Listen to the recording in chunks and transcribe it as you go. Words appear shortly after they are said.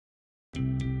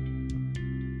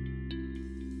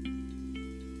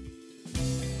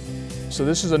So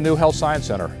this is a new health science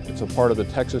center. It's a part of the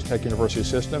Texas Tech University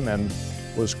system and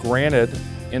was granted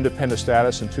independent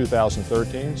status in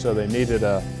 2013, so they needed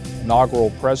an inaugural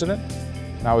president,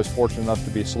 and I was fortunate enough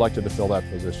to be selected to fill that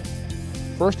position.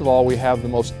 First of all, we have the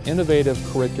most innovative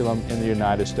curriculum in the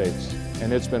United States,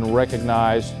 and it's been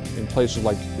recognized in places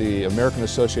like the American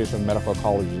Association of Medical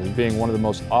Colleges as being one of the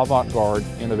most avant-garde,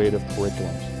 innovative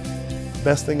curriculums.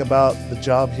 Best thing about the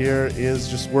job here is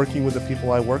just working with the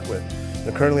people I work with.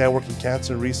 Now, currently I work in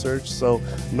cancer research, so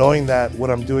knowing that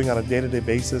what I'm doing on a day-to-day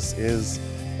basis is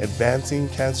advancing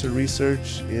cancer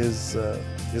research is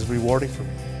rewarding for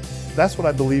me. That's what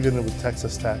I believe in with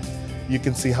Texas Tech. You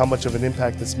can see how much of an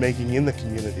impact it's making in the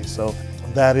community, so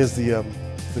that is the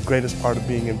greatest part of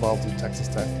being involved with Texas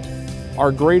Tech.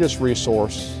 Our greatest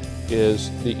resource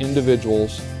is the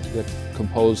individuals that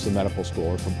compose the medical school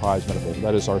or comprise medical.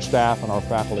 That is our staff and our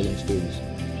faculty and students.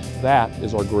 That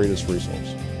is our greatest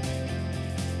resource.